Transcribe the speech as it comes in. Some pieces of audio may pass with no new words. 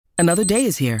Another day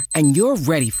is here, and you're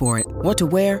ready for it. What to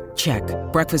wear? Check.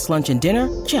 Breakfast, lunch, and dinner?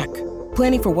 Check.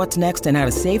 Planning for what's next and how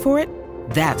to save for it?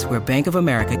 That's where Bank of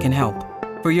America can help.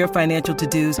 For your financial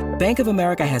to-dos, Bank of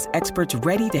America has experts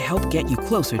ready to help get you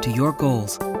closer to your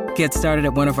goals. Get started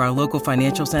at one of our local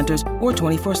financial centers or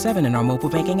 24/7 in our mobile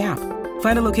banking app.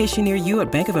 Find a location near you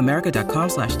at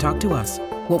bankofamerica.com/talktous.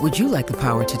 What would you like the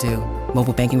power to do?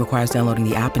 Mobile banking requires downloading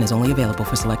the app and is only available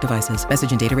for select devices.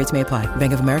 Message and data rates may apply.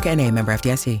 Bank of America N.A., member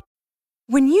FDIC.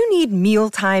 When you need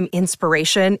mealtime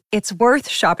inspiration, it's worth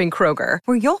shopping Kroger,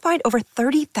 where you'll find over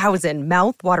 30,000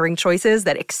 mouth-watering choices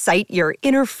that excite your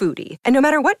inner foodie. And no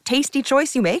matter what tasty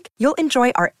choice you make, you'll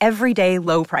enjoy our everyday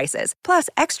low prices, plus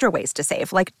extra ways to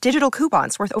save, like digital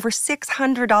coupons worth over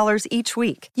 $600 each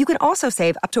week. You can also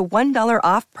save up to $1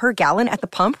 off per gallon at the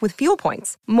pump with fuel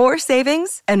points. More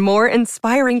savings and more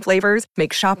inspiring flavors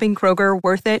make shopping Kroger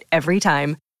worth it every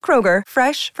time. Kroger,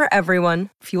 fresh for everyone.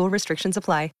 Fuel restrictions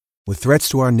apply. With threats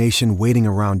to our nation waiting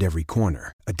around every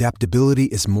corner, adaptability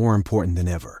is more important than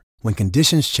ever. When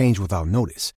conditions change without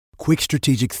notice, quick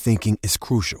strategic thinking is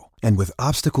crucial. And with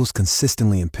obstacles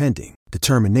consistently impending,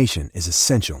 determination is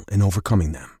essential in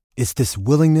overcoming them. It's this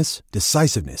willingness,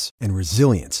 decisiveness, and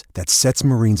resilience that sets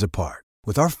Marines apart.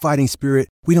 With our fighting spirit,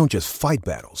 we don't just fight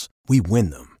battles, we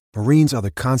win them. Marines are the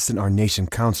constant our nation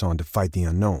counts on to fight the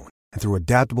unknown. And through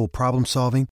adaptable problem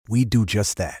solving, we do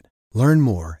just that. Learn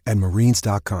more at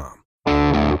marines.com.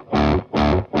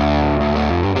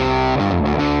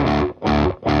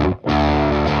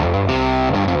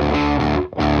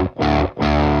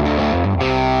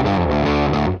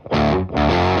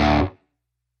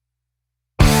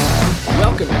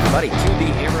 Welcome, everybody, to the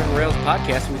Hammer and Rails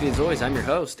podcast. With you, as always, I'm your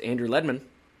host, Andrew Ledman.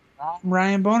 I'm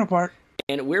Ryan Bonaparte.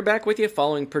 And we're back with you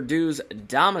following Purdue's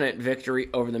dominant victory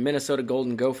over the Minnesota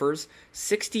Golden Gophers,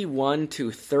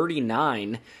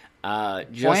 61-39.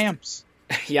 Lamps.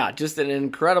 Yeah, just an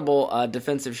incredible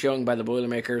defensive showing by the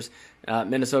Boilermakers.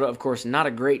 Minnesota, of course, not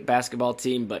a great basketball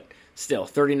team, but still,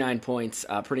 39 points,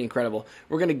 pretty incredible.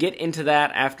 We're going to get into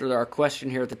that after our question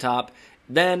here at the top.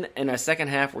 Then, in our second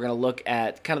half, we're going to look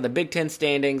at kind of the Big Ten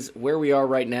standings, where we are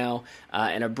right now,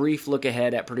 and a brief look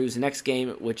ahead at Purdue's next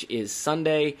game, which is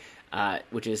Sunday,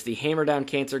 which is the Hammer Down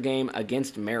Cancer game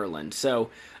against Maryland.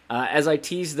 So, as I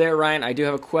teased there, Ryan, I do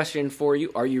have a question for you.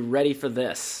 Are you ready for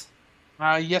this?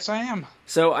 Yes, I am.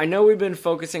 So I know we've been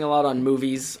focusing a lot on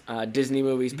movies, Disney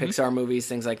movies, Pixar movies,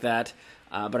 things like that.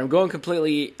 But I'm going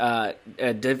completely a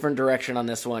different direction on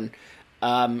this one.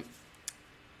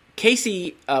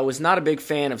 Casey was not a big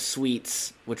fan of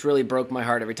sweets, which really broke my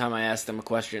heart every time I asked him a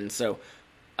question. So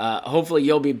hopefully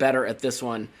you'll be better at this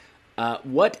one.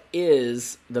 What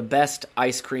is the best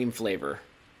ice cream flavor?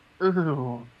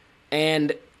 Ooh.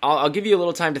 And I'll give you a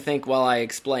little time to think while I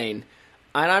explain.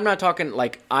 And I'm not talking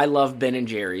like I love Ben &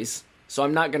 Jerry's, so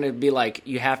I'm not going to be like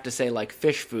you have to say like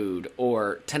fish food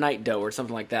or Tonight Dough or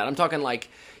something like that. I'm talking like,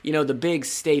 you know, the big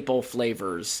staple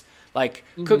flavors like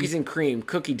cookies and cream,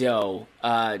 cookie dough,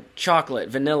 chocolate,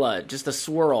 vanilla, just a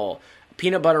swirl,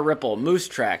 peanut butter ripple, Moose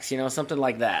Tracks, you know, something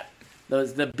like that.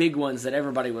 Those the big ones that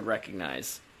everybody would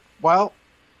recognize. Well,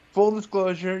 full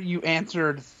disclosure, you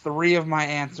answered 3 of my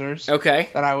answers. Okay.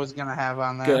 That I was going to have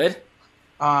on there. Good.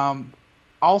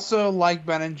 Also like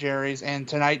Ben & Jerry's, and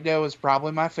Tonight Dough is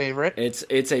probably my favorite.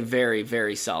 It's a very,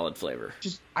 very solid flavor.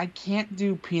 Just, I can't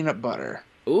do peanut butter.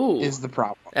 Ooh. Is the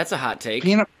problem. That's a hot take.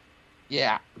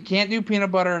 Yeah. Can't do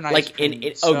peanut butter and ice cream.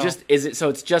 So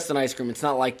it's just an ice cream. It's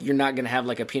not like you're not going to have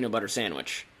like a peanut butter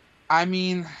sandwich. I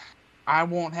mean, I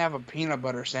won't have a peanut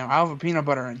butter sandwich. I'll have a peanut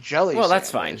butter and jelly Well, sandwich.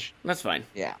 that's fine. That's fine.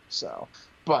 Yeah, so.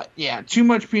 But, yeah, too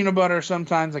much peanut butter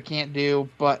sometimes I can't do.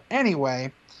 But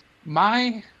anyway,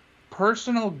 my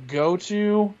personal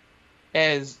go-to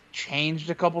has changed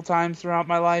a couple times throughout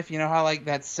my life. You know how, like,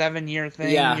 that 7-year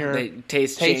thing? Yeah,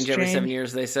 taste change every 7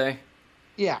 years, they say.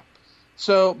 Yeah.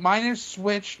 So mine is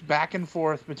switched back and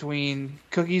forth between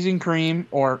cookies and cream,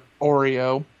 or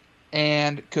Oreo,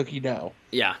 and cookie dough.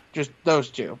 Yeah. Just those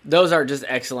two. Those are just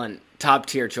excellent,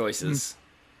 top-tier choices.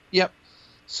 Yep.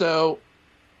 So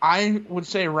I would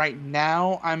say right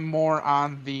now I'm more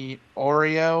on the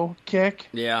Oreo kick.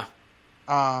 Yeah.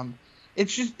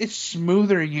 It's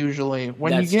smoother usually.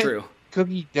 When That's you get true.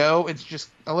 Cookie dough, it's just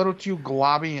a little too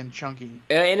globby and chunky.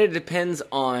 And it depends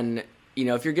on, you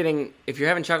know, if you're having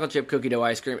chocolate chip cookie dough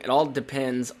ice cream, it all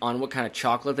depends on what kind of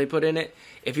chocolate they put in it.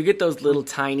 If you get those little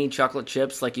tiny chocolate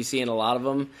chips like you see in a lot of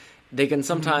them, they can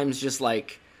sometimes just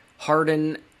like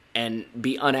harden and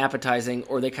be unappetizing,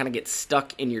 or they kind of get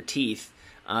stuck in your teeth,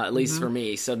 at least for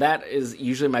me. So that is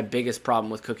usually my biggest problem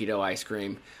with cookie dough ice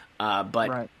cream.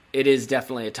 But It is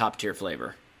definitely a top tier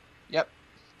flavor. Yep.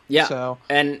 Yeah. So.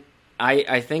 And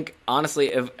I think, honestly,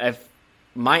 if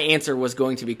my answer was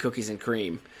going to be cookies and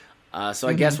cream, so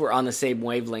I guess we're on the same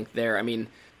wavelength there. I mean,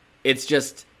 it's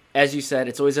just, as you said,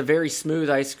 it's always a very smooth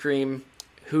ice cream.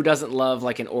 Who doesn't love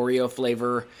like an Oreo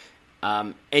flavor?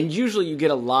 And usually you get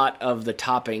a lot of the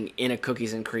topping in a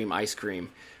cookies and cream ice cream,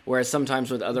 whereas sometimes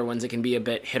with other ones it can be a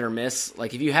bit hit or miss.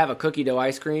 Like if you have a cookie dough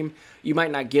ice cream, you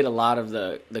might not get a lot of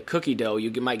the cookie dough. You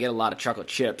might get a lot of chocolate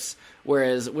chips,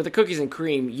 whereas with the cookies and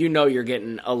cream, you know you're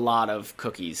getting a lot of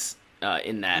cookies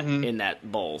in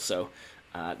that bowl. So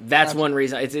that's one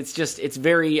reason. It's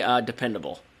very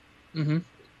dependable. Mm-hmm.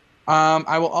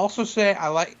 I will also say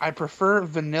I prefer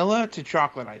vanilla to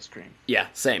chocolate ice cream. Yeah,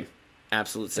 same.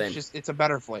 Absolute same. It's a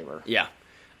better flavor. Yeah.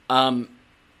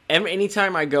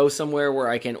 Anytime I go somewhere where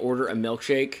I can order a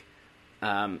milkshake,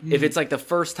 if it's like the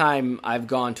first time I've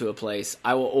gone to a place,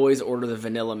 I will always order the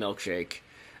vanilla milkshake.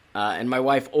 And my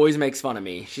wife always makes fun of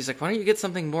me. She's like, why don't you get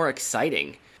something more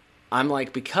exciting? I'm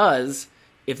like, because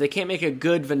if they can't make a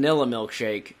good vanilla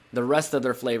milkshake, the rest of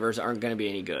their flavors aren't going to be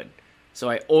any good. So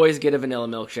I always get a vanilla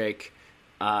milkshake.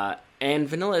 And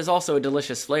vanilla is also a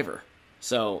delicious flavor.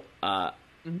 So,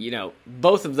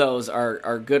 both of those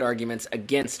are good arguments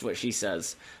against what she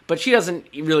says. But she doesn't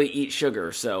really eat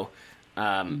sugar, so,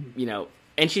 and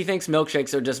she thinks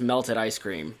milkshakes are just melted ice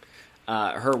cream,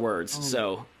 her words.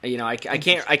 So, I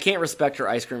can't respect her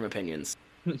ice cream opinions.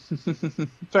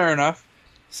 Fair enough.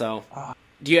 So,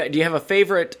 do you have a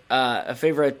favorite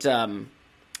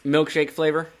milkshake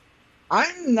flavor?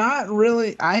 I'm not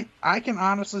really. I can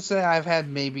honestly say I've had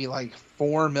maybe like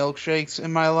 4 milkshakes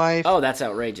in my life. Oh, that's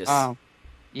outrageous.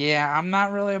 Yeah, I'm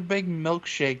not really a big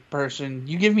milkshake person.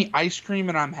 You give me ice cream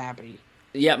and I'm happy.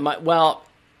 Yeah,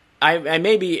 I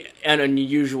may be an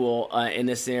unusual in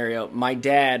this scenario. My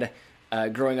dad,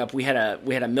 growing up, we had a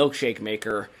milkshake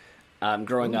maker.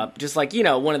 Growing up, just like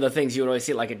one of the things you would always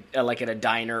see like at a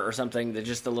diner or something,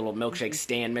 just a little milkshake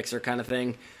stand mixer kind of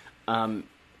thing.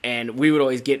 And we would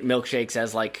always get milkshakes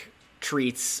as like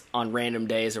treats on random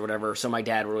days or whatever. So my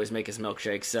dad would always make us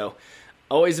milkshakes. So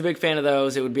always a big fan of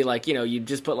those. It would be like, you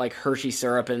just put like Hershey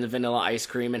syrup in the vanilla ice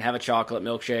cream and have a chocolate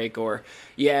milkshake, or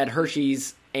you add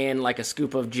Hershey's and like a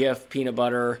scoop of Jif peanut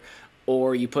butter,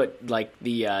 or you put like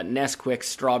the Nesquik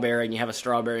strawberry and you have a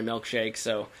strawberry milkshake.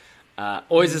 So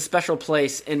always a special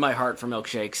place in my heart for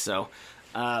milkshakes. So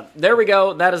there we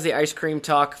go. That is the ice cream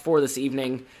talk for this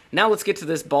evening. Now let's get to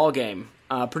this ball game.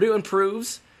 Purdue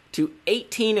improves to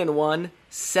 18-1,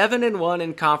 7-1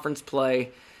 in conference play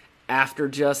after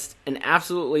just an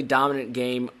absolutely dominant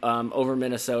game over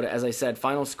Minnesota. As I said,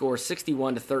 final score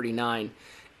 61-39.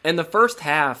 And the first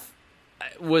half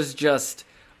was just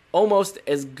almost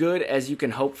as good as you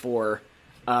can hope for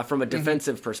from a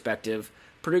defensive perspective.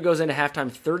 Purdue goes into halftime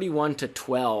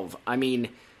 31-12. I mean,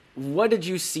 what did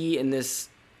you see in this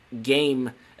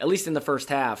game, at least in the first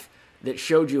half, that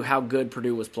showed you how good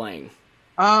Purdue was playing?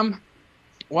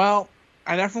 Well,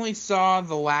 I definitely saw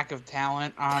the lack of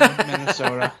talent on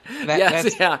Minnesota.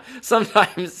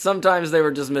 Sometimes they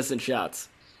were just missing shots.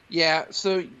 Yeah,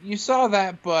 so you saw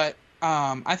that, but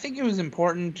I think it was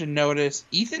important to notice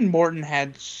Ethan Morton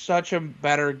had such a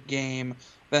better game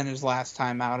than his last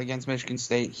time out against Michigan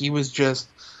State. He was just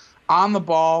on the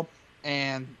ball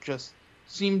and just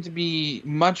seemed to be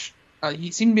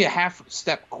a half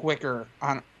step quicker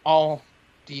on all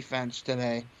defense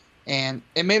today. And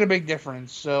it made a big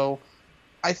difference. So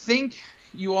I think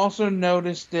you also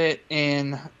noticed it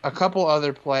in a couple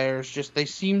other players. Just they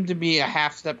seem to be a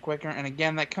half step quicker. And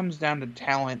again, that comes down to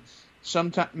talent.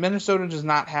 Sometimes Minnesota does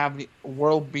not have the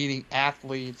world-beating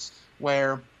athletes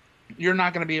where you're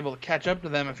not going to be able to catch up to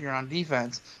them if you're on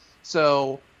defense.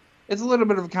 So it's a little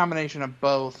bit of a combination of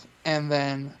both. And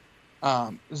then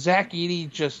Zach Edey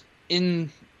just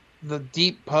in the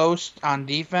deep post on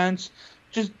defense,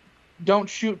 just don't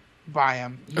shoot by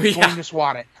him. He's going to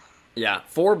swat it. Yeah,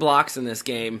 4 blocks in this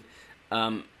game,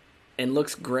 and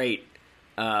looks great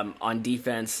on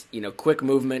defense. Quick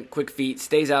movement, quick feet,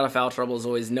 stays out of foul trouble as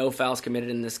always. No fouls committed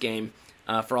in this game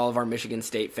for all of our Michigan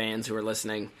State fans who are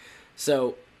listening.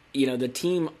 So, the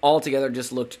team altogether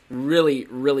just looked really,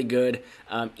 really good.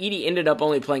 Edey ended up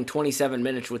only playing 27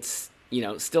 minutes, which,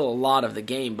 still a lot of the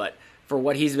game, but for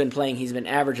what he's been playing, he's been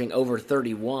averaging over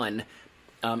 31.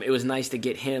 It was nice to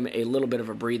get him a little bit of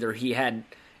a breather. He had,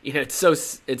 it's so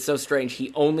strange.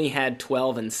 He only had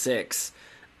 12 and 6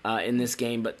 in this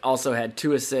game, but also had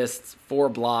 2 assists, 4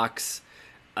 blocks,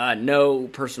 no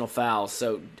personal fouls.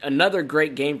 So another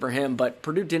great game for him, but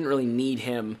Purdue didn't really need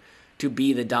him to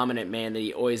be the dominant man that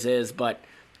he always is. But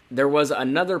there was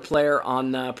another player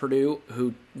on Purdue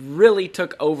who really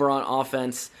took over on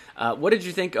offense. What did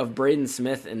you think of Braden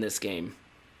Smith in this game?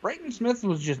 Braden Smith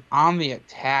was just on the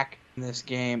attack in this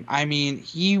game. I mean,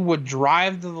 he would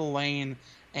drive to the lane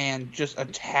and just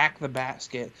attack the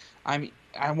basket. I mean,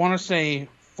 I want to say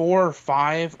 4 or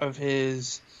 5 of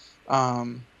his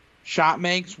shot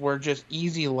makes were just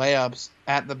easy layups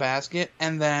at the basket.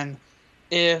 And then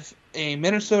if a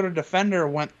Minnesota defender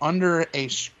went under a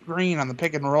screen on the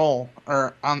pick and roll,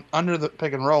 or under the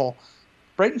pick and roll,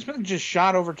 Braden Smith just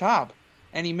shot over top,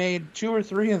 and he made 2 or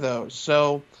 3 of those.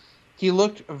 So he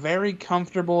looked very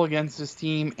comfortable against his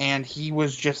team, and he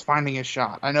was just finding his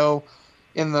shot. I know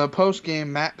in the post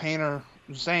game, Matt Painter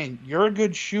was saying, "You're a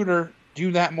good shooter.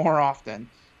 Do that more often,"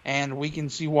 and we can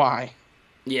see why.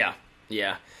 Yeah.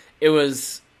 It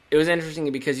was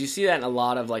interesting because you see that in a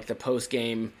lot of like the post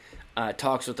game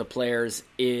talks with the players.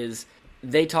 Is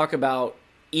they talk about,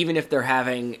 even if they're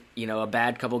having a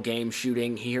bad couple games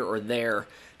shooting here or there,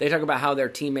 they talk about how their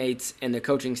teammates and the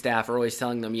coaching staff are always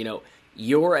telling them,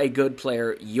 you're a good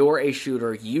player, you're a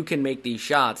shooter, you can make these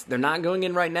shots. They're not going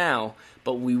in right now,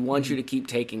 but we want you to keep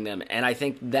taking them. And I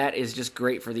think that is just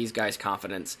great for these guys'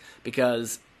 confidence,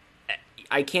 because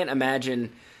I can't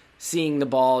imagine seeing the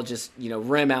ball just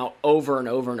rim out over and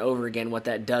over and over again, what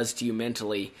that does to you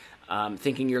mentally.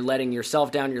 Thinking you're letting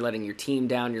yourself down, you're letting your team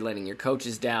down, you're letting your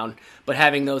coaches down, but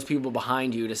having those people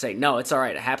behind you to say, no, it's all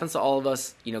right, it happens to all of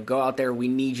us, go out there, we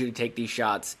need you to take these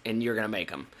shots, and you're going to make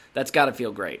them. That's got to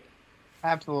feel great.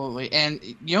 Absolutely, and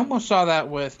you almost saw that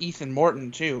with Ethan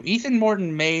Morton, too. Ethan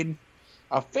Morton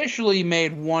officially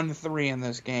made 1 3 in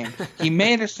this game. He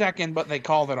made a second, but they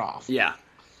called it off. Yeah.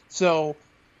 So,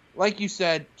 like you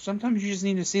said, sometimes you just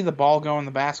need to see the ball go in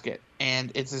the basket,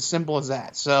 and it's as simple as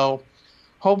that. So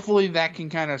hopefully that can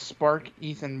kind of spark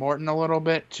Ethan Morton a little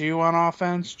bit, too, on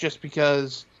offense, just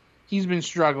because he's been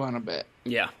struggling a bit.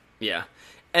 Yeah.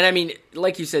 And, I mean,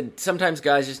 like you said, sometimes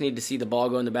guys just need to see the ball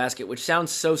go in the basket, which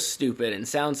sounds so stupid and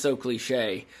sounds so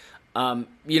cliche,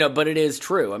 but it is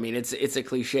true. I mean, it's a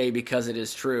cliche because it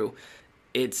is true.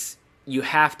 You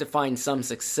have to find some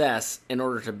success in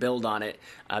order to build on it,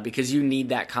 because you need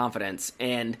that confidence.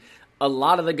 And a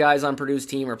lot of the guys on Purdue's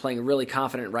team are playing really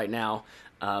confident right now.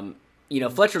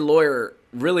 Fletcher Lawyer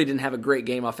really didn't have a great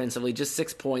game offensively, just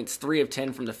 6 points, 3 of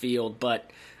 10 from the field,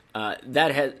 but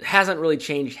that hasn't really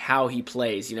changed how he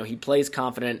plays. He plays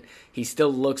confident. He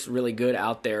still looks really good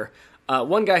out there.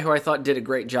 One guy who I thought did a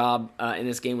great job in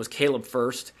this game was Caleb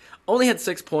Furst. Only had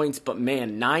 6 points, but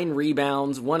man, 9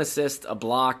 rebounds, 1 assist, a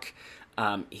block.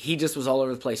 He just was all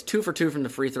over the place. 2 for 2 from the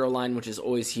free throw line, which is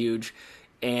always huge.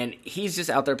 And he's just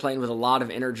out there playing with a lot of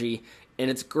energy. And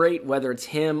it's great whether it's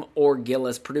him or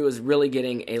Gillis. Purdue is really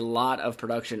getting a lot of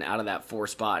production out of that 4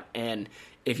 spot. And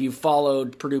if you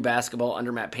followed Purdue basketball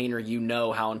under Matt Painter, you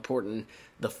know how important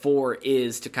the 4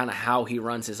 is to kind of how he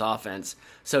runs his offense.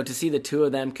 So to see the 2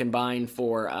 of them combine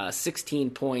for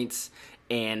 16 points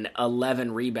and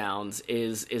 11 rebounds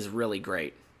is really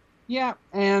great. Yeah,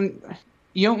 and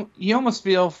you almost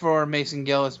feel for Mason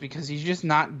Gillis because he's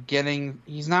not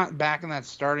back in that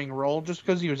starting role just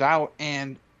because he was out,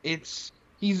 and he's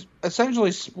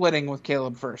essentially splitting with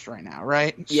Caleb Furst right now,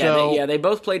 right? Yeah, they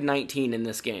both played 19 in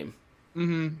this game.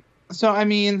 Mm-hmm. So, I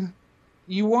mean,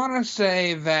 you want to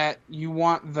say that you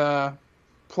want the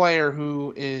player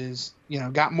who is,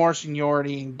 got more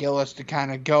seniority in Gillis to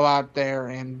kind of go out there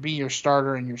and be your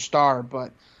starter and your star,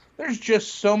 but there's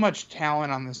just so much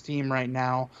talent on this team right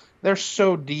now. They're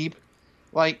so deep.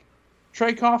 Like,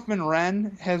 Trey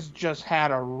Kaufman-Renn has just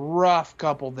had a rough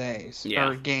couple days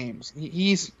or games.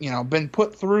 He's, been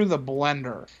put through the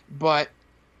blender, but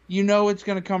it's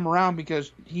going to come around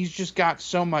because he's just got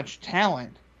so much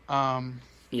talent.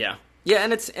 Yeah,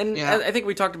 and I think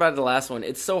we talked about it the last one.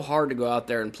 It's so hard to go out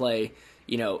there and play,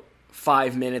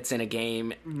 5 minutes in a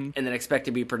game and then expect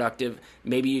to be productive.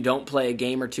 Maybe you don't play a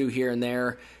game or 2 here and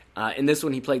there. In this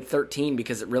one, he played 13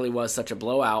 because it really was such a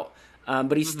blowout.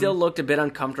 But he still looked a bit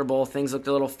uncomfortable. Things looked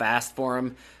a little fast for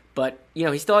him. But,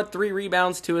 he still had 3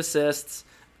 rebounds, 2 assists,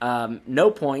 no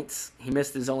points. He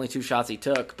missed his only 2 shots he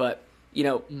took. But,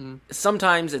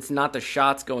 sometimes it's not the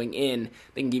shots going in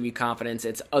that can give you confidence.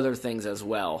 It's other things as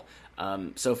well.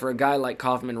 So for a guy like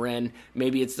Kaufman-Renn,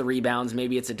 maybe it's the rebounds,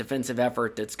 maybe it's a defensive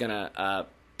effort that's going to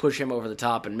push him over the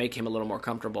top and make him a little more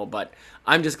comfortable. But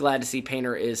I'm just glad to see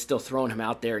Painter is still throwing him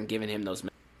out there and giving him those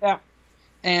minutes. Yeah,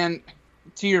 and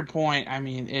to your point, I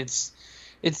mean, it's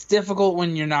difficult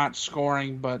when you're not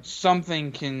scoring, but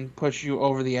something can push you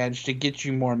over the edge to get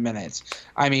you more minutes.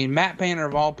 I mean, Matt Painter,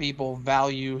 of all people,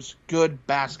 values good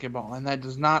basketball, and that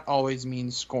does not always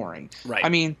mean scoring. Right. I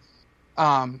mean,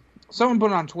 someone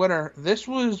put on Twitter, this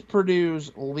was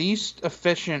Purdue's least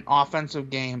efficient offensive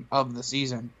game of the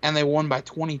season, and they won by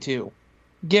 22,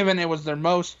 given it was their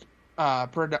most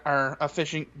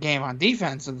efficient game on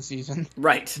defense of the season.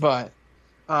 Right. But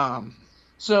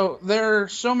so there are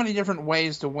so many different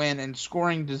ways to win, and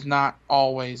scoring does not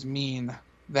always mean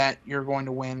that you're going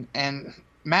to win. And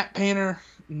Matt Painter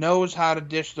knows how to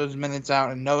dish those minutes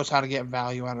out and knows how to get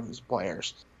value out of his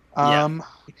players.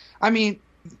 I mean,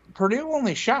 Purdue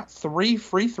only shot 3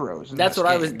 free throws.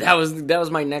 That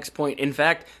was my next point. In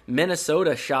fact,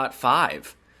 Minnesota shot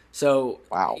 5. So,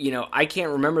 wow. I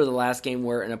can't remember the last game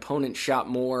where an opponent shot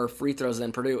more free throws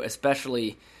than Purdue,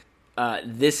 especially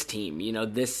this team,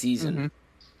 this season. Mm-hmm.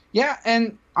 Yeah,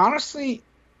 and honestly,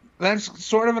 that's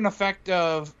sort of an effect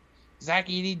of Zach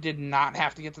Edey did not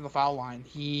have to get to the foul line.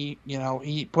 He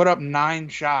put up 9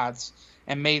 shots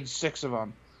and made 6 of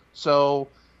them. So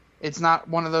it's not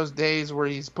one of those days where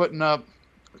he's putting up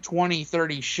 20,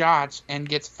 30 shots and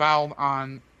gets fouled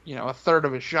on, a third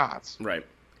of his shots. Right.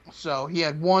 So he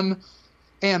had 1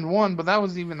 and 1, but that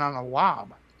was even on a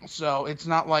lob. So it's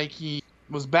not like he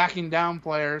was backing down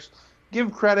players.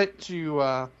 Give credit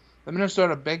to the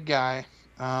Minnesota big guy.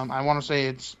 I want to say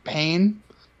it's Payne.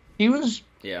 He was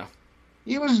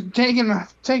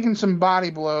taking some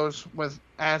body blows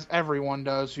as everyone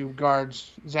does who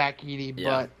guards Zach Edey. Yeah.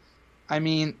 But I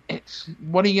mean,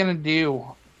 what are you gonna do?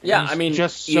 Yeah, He's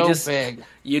just so big.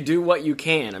 You do what you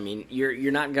can. I mean,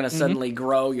 you're not going to suddenly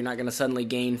grow. You're not going to suddenly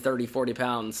gain 30, 40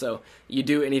 pounds. So you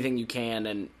do anything you can,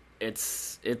 and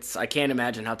it's. I can't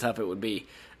imagine how tough it would be.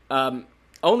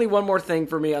 Only one more thing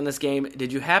for me on this game.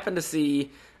 Did you happen to see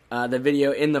the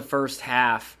video in the first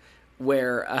half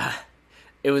where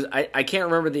it was? I can't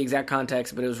remember the exact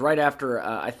context, but it was right after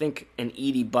I think an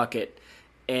Edey bucket,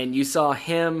 and you saw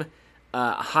him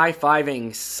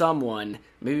high-fiving someone,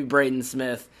 maybe Braden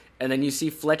Smith, and then you see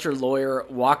Fletcher Loyer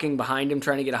walking behind him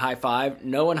trying to get a high five.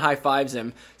 No one high fives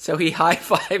him, so he high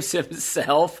fives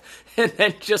himself and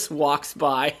then just walks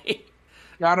by.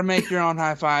 Gotta make your own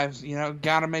high fives.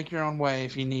 Gotta make your own way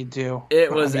if you need to.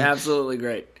 It was absolutely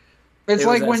great. It's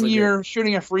like when you're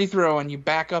shooting a free throw and you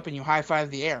back up and you high five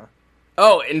the air.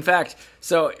 Oh, in fact,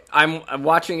 so I'm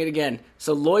watching it again.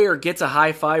 So Loyer gets a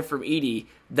high five from Edey,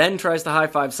 then tries to high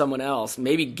five someone else,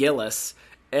 maybe Gillis,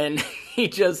 and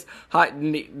Gillis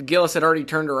had already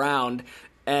turned around,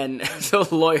 and so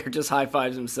Loyer just high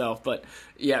fives himself. But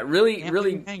yeah, really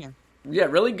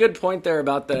good point there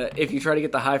about if you try to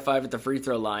get the high five at the free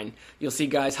throw line, you'll see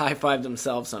guys high five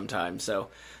themselves sometimes. So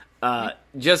the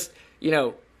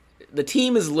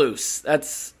team is loose.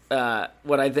 That's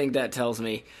what I think that tells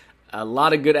me. A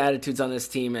lot of good attitudes on this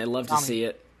team. I love to see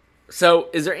it. So,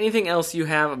 is there anything else you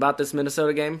have about this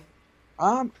Minnesota game?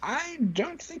 I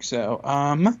don't think so.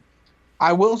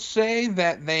 I will say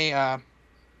that they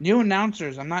new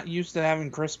announcers. I'm not used to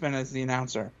having Crispin as the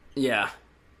announcer. Yeah.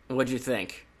 What'd you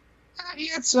think? He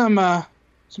had some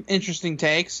interesting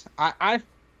takes. I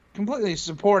completely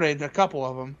supported a couple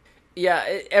of them. Yeah,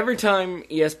 every time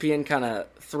ESPN kind of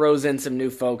throws in some new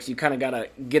folks, you kind of got to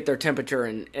get their temperature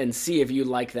and see if you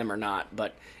like them or not.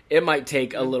 But it might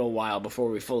take a little while before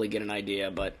we fully get an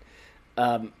idea. But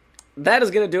that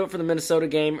is going to do it for the Minnesota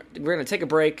game. We're going to take a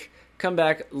break, come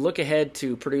back, look ahead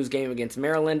to Purdue's game against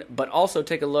Maryland, but also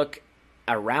take a look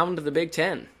around the Big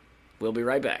Ten. We'll be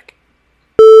right back.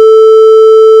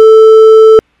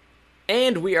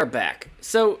 And we are back.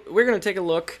 So we're going to take a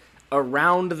look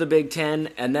around the Big Ten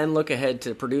and then look ahead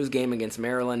to Purdue's game against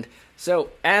Maryland. So,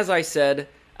 as I said,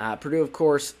 Purdue, of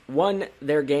course, won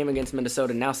their game against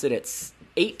Minnesota, now sit at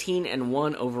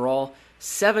 18-1 overall,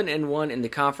 7-1 in the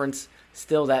conference.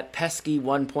 Still that pesky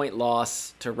 1-point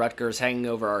loss to Rutgers hanging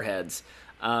over our heads.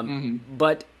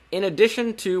 But in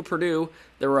addition to Purdue,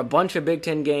 there were a bunch of Big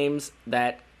Ten games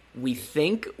that we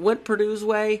think went Purdue's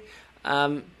way.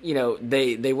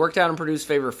 They worked out in Purdue's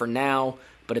favor for now,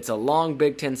 but it's a long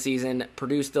Big Ten season.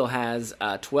 Purdue still has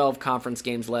 12 conference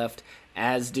games left,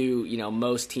 as do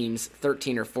most teams,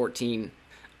 13 or 14.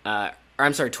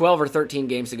 12 or 13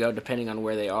 games to go, depending on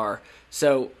where they are.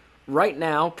 So right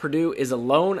now, Purdue is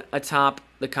alone atop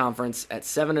the conference at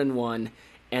 7-1,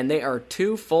 and they are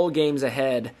 2 full games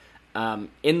ahead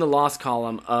in the loss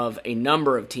column of a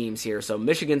number of teams here. So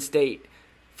Michigan State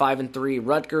 5-3,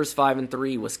 Rutgers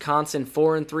 5-3, Wisconsin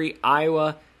 4-3,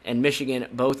 Iowa and Michigan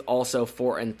both also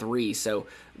 4-3. So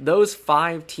those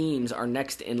 5 teams are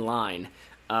next in line.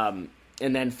 And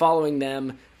then following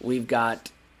them, we've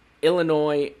got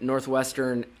Illinois,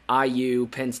 Northwestern, IU,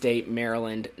 Penn State,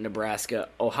 Maryland, Nebraska,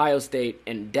 Ohio State,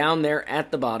 and down there at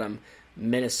the bottom,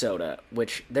 Minnesota,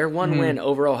 which their one win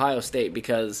over Ohio State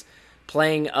because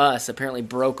playing us apparently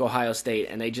broke Ohio State,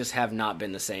 and they just have not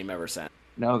been the same ever since.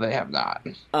 No, they have not.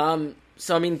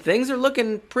 So, I mean, things are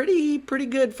looking pretty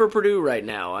good for Purdue right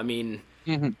now. I mean,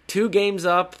 2 games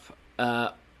up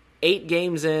 8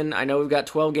 games in. I know we've got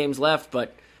 12 games left,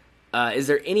 but is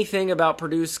there anything about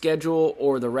Purdue's schedule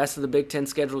or the rest of the Big Ten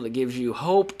schedule that gives you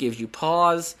hope, gives you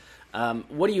pause?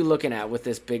 What are you looking at with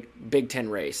this Big Ten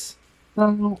race?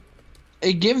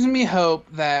 It gives me hope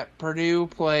that Purdue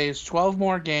plays 12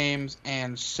 more games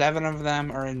and 7 of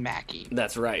them are in Mackey.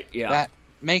 That's right, yeah. That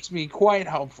makes me quite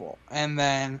hopeful. And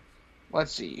then,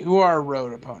 let's see, who are our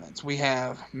road opponents? We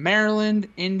have Maryland,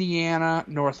 Indiana,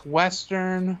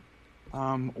 Northwestern,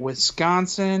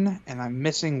 Wisconsin, and I'm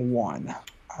missing one.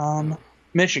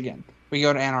 Michigan. We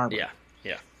go to Ann Arbor.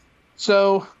 Yeah.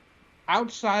 So,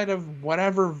 outside of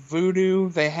whatever voodoo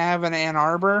they have in Ann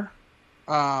Arbor,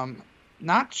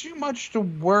 not too much to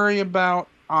worry about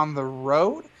on the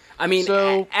road. I mean,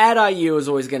 at IU is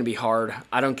always going to be hard.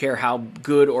 I don't care how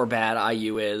good or bad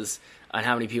IU is and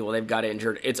how many people they've got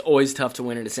injured. It's always tough to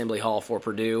win at Assembly Hall for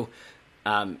Purdue,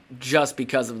 just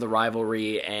because of the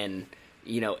rivalry and,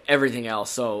 everything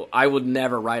else. So I would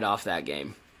never write off that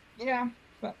game. Yeah.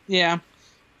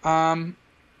 None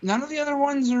of the other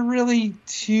ones are really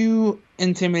too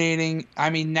intimidating. I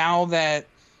mean, now that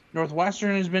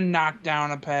Northwestern has been knocked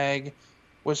down a peg,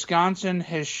 Wisconsin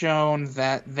has shown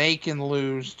that they can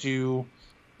lose to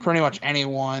pretty much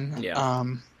anyone. Yeah.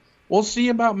 We'll see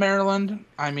about Maryland.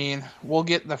 I mean, we'll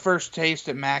get the first taste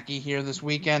at Mackey here this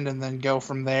weekend and then go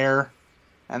from there.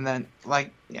 And then,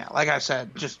 like I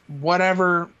said, just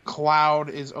whatever cloud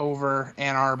is over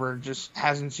Ann Arbor just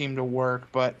hasn't seemed to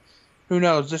work. But who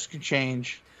knows? This could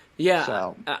change. Yeah.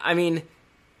 So. I mean,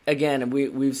 again,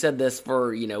 we've said this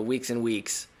for, weeks and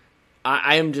weeks.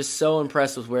 I am just so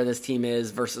impressed with where this team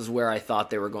is versus where I thought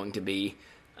they were going to be.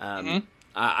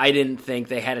 I didn't think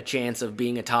they had a chance of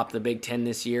being atop the Big Ten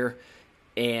this year,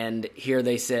 and here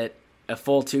they sit a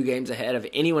full 2 games ahead of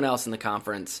anyone else in the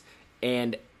conference.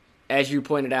 And as you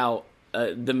pointed out,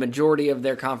 the majority of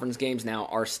their conference games now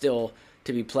are still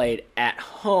to be played at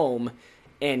home,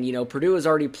 and Purdue has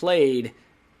already played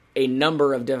a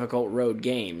number of difficult road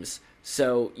games.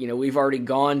 So we've already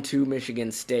gone to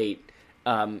Michigan State.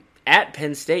 At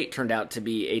Penn State turned out to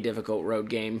be a difficult road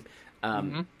game,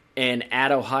 and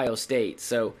at Ohio State.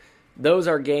 So those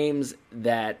are games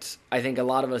that I think a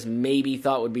lot of us maybe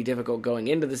thought would be difficult going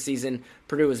into the season.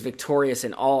 Purdue was victorious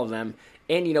in all of them.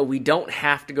 And, we don't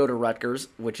have to go to Rutgers,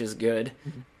 which is good,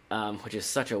 which is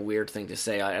such a weird thing to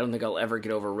say. I don't think I'll ever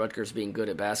get over Rutgers being good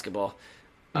at basketball.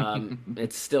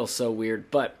 It's still so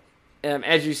weird. But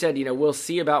as you said, we'll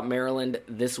see about Maryland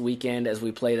this weekend as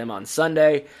we play them on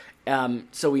Sunday.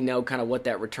 So we know kind of what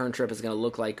that return trip is going to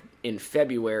look like in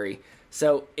February.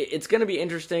 So it's going to be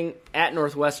interesting. At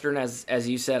Northwestern, as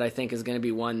you said, I think is going to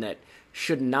be one that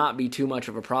should not be too much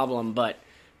of a problem. But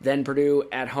then Purdue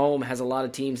at home has a lot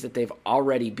of teams that they've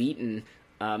already beaten.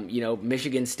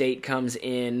 Michigan State comes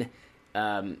in,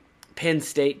 Penn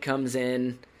State comes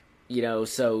in,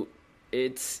 so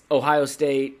it's Ohio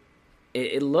State.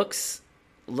 It looks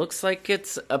like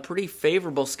it's a pretty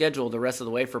favorable schedule the rest of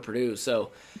the way for Purdue. So,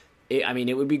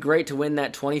 it would be great to win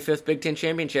that 25th Big Ten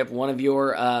championship. One of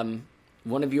your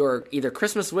either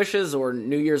Christmas wishes or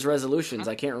New Year's resolutions,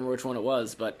 I can't remember which one it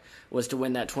was, but was to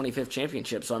win that 25th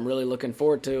championship. So I'm really looking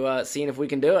forward to seeing if we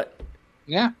can do it.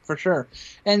 Yeah, for sure.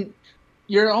 And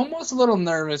you're almost a little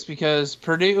nervous because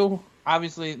Purdue,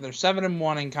 obviously, they're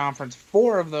 7-1 in conference.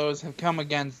 4 of those have come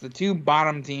against the 2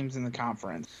 bottom teams in the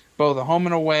conference, both a home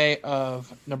and away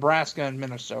of Nebraska and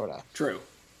Minnesota. True.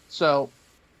 So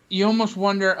you almost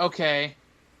wonder, okay,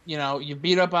 you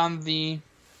beat up on the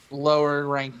lower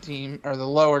ranked team or the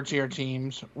lower tier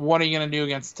teams. What are you going to do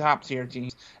against the top tier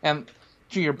teams? And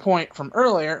to your point from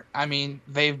earlier,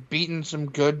 they've beaten some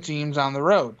good teams on the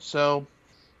road. So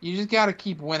you just got to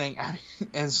keep winning.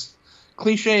 As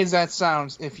cliche as that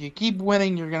sounds, if you keep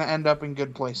winning, you're going to end up in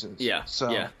good places. Yeah.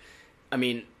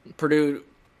 Purdue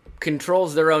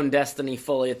controls their own destiny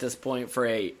fully at this point for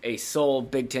a sole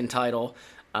Big Ten title,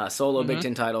 solo Big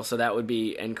Ten title. So that would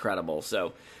be incredible.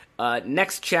 So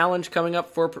next challenge coming up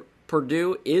for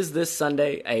Purdue is this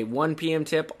Sunday, a 1 p.m.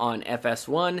 tip on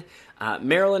FS1.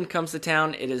 Maryland comes to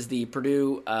town. It is the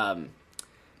Purdue,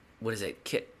 what is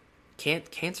it?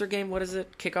 Cancer game? What is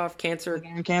it? Kickoff cancer?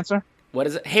 Cancer? What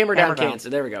is it? Hammer down cancer.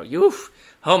 There we go. Oof.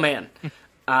 Oh, man.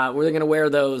 We're going to wear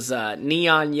those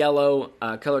neon yellow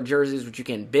colored jerseys, which you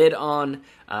can bid on.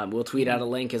 We'll tweet out a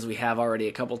link as we have already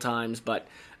a couple times. But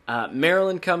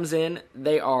Maryland comes in.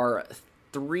 They are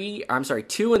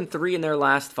 2-3 in their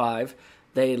last 5.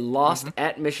 They lost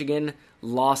at Michigan,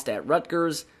 lost at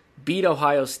Rutgers, beat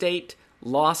Ohio State,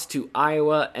 lost to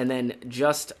Iowa, and then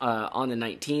just on the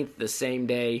 19th, the same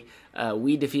day,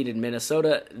 we defeated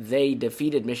Minnesota. They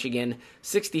defeated Michigan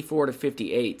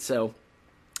 64-58. So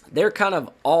they're kind of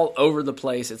all over the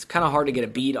place. It's kind of hard to get a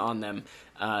bead on them.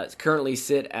 Currently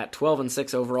sit at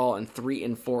 12-6 overall and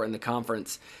 3-4 in the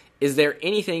conference. Is there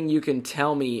anything you can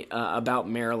tell me about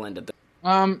Maryland at the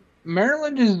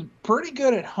Maryland is pretty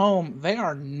good at home. They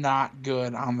are not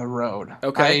good on the road.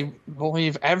 Okay. I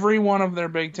believe every one of their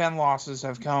Big Ten losses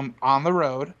have come on the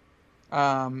road.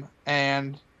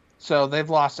 And so they've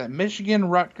lost at Michigan,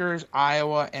 Rutgers,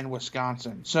 Iowa, and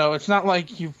Wisconsin. So it's not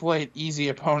like you've played easy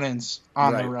opponents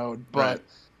on the road, but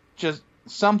just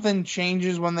something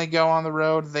changes when they go on the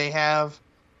road.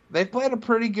 They've played a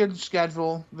pretty good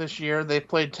schedule this year. They've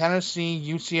played Tennessee,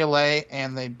 UCLA,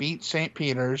 and they beat St.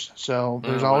 Peter's. So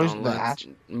there's always that. Let's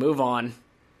move on.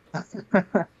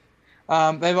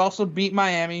 They've also beat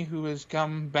Miami, who has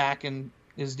come back and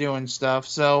is doing stuff.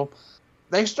 So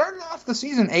they started off the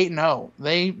season 8-0.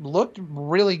 They looked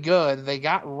really good. They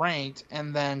got ranked,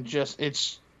 and then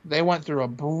they went through a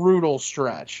brutal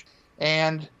stretch.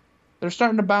 And they're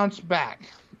starting to bounce back.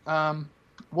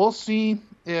 We'll see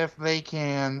if they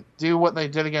can do what they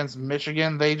did against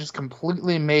Michigan. They just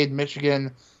completely made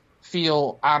Michigan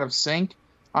feel out of sync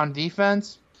on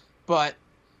defense. But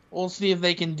we'll see if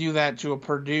they can do that to a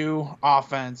Purdue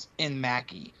offense in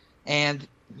Mackey. And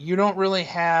you don't really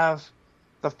have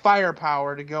the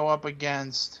firepower to go up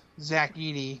against Zach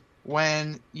Edey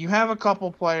when you have a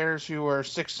couple players who are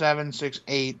 6'7",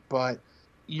 6'8", but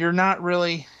you're not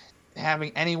really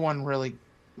having anyone really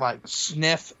like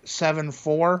sniff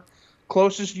 7'4".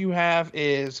 Closest you have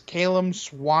is Calum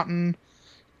Swanton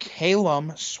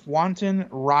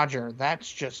Roger. That's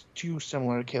just too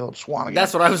similar to Caleb Swanigan.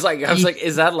 That's what I was like. I was like,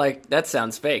 is that like, that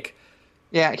sounds fake.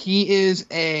 Yeah, he is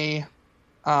a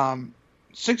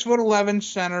 6'11"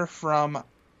 center from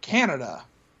Canada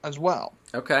as well.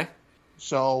 Okay.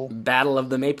 So Battle of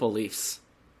the Maple Leafs.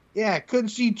 Yeah, could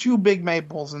see two big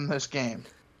maples in this game.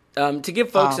 To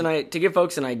give folks an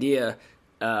idea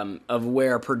of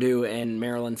where Purdue and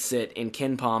Maryland sit in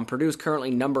KenPom, Purdue is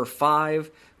currently number 5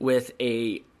 with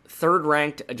a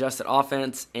 3rd-ranked adjusted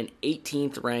offense and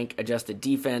 18th ranked adjusted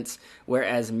defense,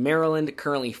 whereas Maryland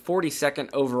currently 42nd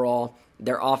overall.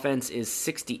 Their offense is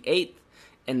 68th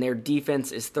and their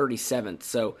defense is 37th.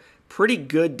 So pretty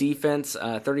good defense,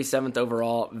 37th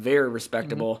overall, very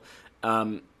respectable.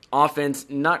 Mm-hmm. Offense,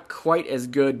 not quite as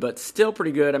good, but still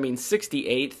pretty good. I mean,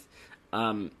 68th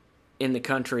in the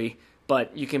country,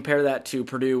 but you compare that to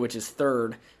Purdue, which is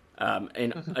 3rd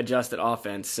in adjusted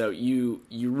offense. So you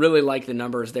really like the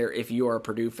numbers there if you are a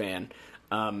Purdue fan.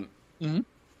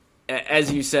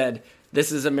 As you said,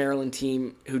 this is a Maryland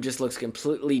team who just looks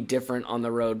completely different on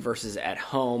the road versus at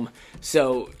home.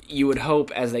 So you would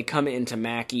hope as they come into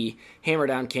Mackey, Hammer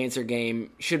Down Cancer game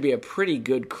should be a pretty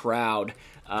good crowd,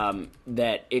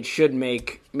 that it should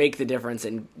make the difference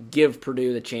and give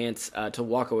Purdue the chance to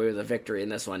walk away with a victory in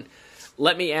this one.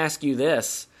 Let me ask you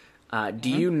this. Do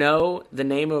you know the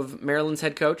name of Maryland's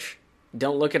head coach?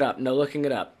 Don't look it up. No looking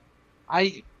it up.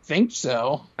 I think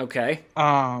so. Okay.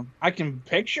 I can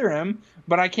picture him,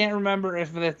 but I can't remember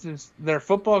if it's their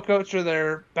football coach or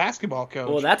their basketball coach.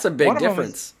 Well, that's a big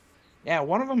difference.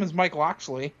 One of them is Mike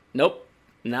Loxley. Nope.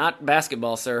 Not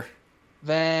basketball, sir.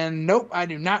 Then nope, I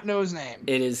do not know his name.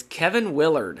 It is Kevin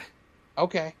Willard.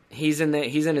 Okay. He's in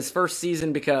his first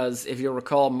season because, if you'll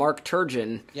recall, Mark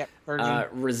Turgeon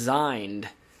resigned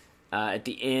at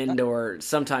the end or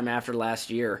sometime after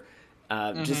last year.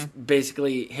 Just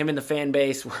basically, him and the fan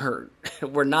base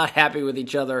were not happy with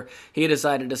each other. He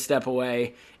decided to step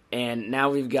away, and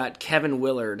now we've got Kevin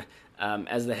Willard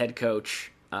as the head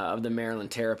coach of the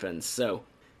Maryland Terrapins. So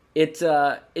it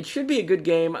should be a good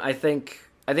game. I think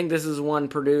this is one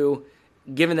Purdue,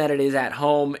 given that it is at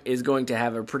home, is going to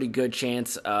have a pretty good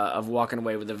chance of walking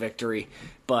away with a victory.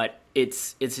 But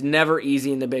it's never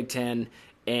easy in the Big Ten,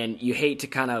 and you hate to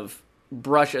kind of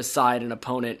brush aside an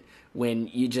opponent when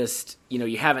you just,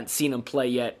 you haven't seen them play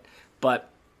yet. But,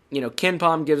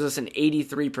 KenPom gives us an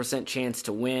 83% chance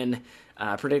to win.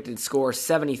 Predicted score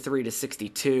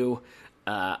 73-62.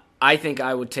 I think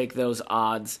I would take those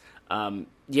odds. Do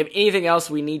you have anything else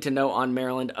we need to know on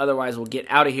Maryland? Otherwise, we'll get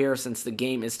out of here since the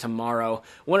game is tomorrow.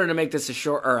 Wanted to make this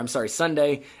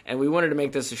Sunday, and we wanted to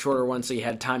make this a shorter one so you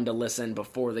had time to listen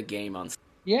before the game on Sunday.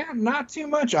 Yeah, not too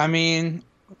much. I mean,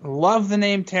 love the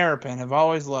name Terrapin. I've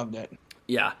always loved it.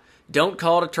 Yeah. Don't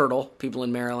call it a turtle. People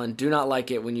in Maryland do not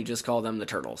like it when you just call them the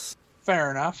Turtles.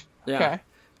 Fair enough. Yeah. Okay.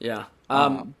 Yeah.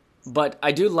 But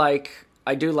I do like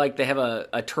they have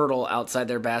a turtle outside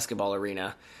their basketball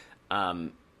arena.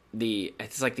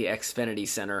 It's like the Xfinity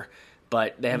Center.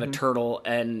 but they have a turtle,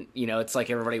 and it's like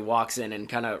everybody walks in and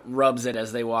kind of rubs it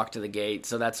as they walk to the gate.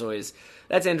 So that's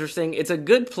interesting. It's a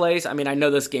good place. I mean, I know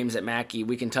this game's at Mackey.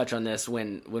 We can touch on this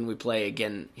when we play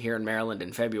again here in Maryland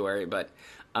in February, but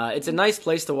it's a nice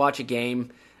place to watch a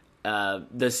game.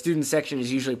 The student section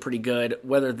is usually pretty good,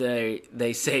 whether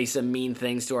they say some mean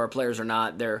things to our players or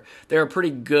not. They're a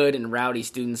pretty good and rowdy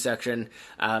student section.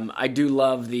 I do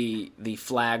love the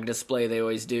flag display they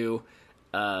always do.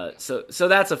 So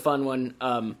that's a fun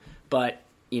one. But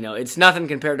it's nothing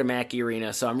compared to Mackey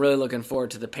Arena. So I'm really looking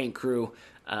forward to the paint crew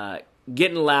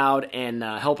getting loud and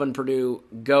helping Purdue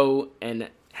go and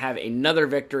have another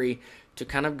victory to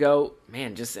kind of go,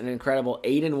 man, just an incredible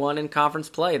 8-1 in conference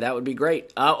play. That would be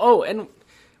great. And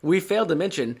we failed to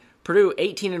mention Purdue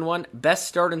 18-1, best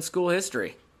start in school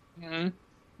history. Mm-hmm.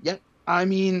 Yep. I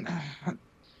mean,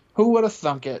 who would have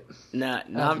thunk it? Not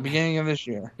at the beginning of this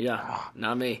year. Yeah,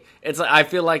 not me. It's like, I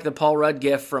feel like the Paul Rudd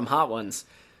gif from Hot Ones.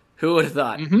 Who would have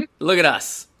thought? Mm-hmm. Look at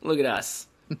us.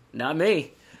 Not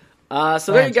me. So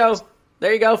there you go.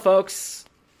 There you go, folks.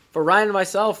 For Ryan and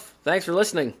myself, thanks for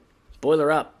listening.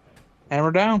 Boiler up. And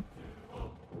we're down.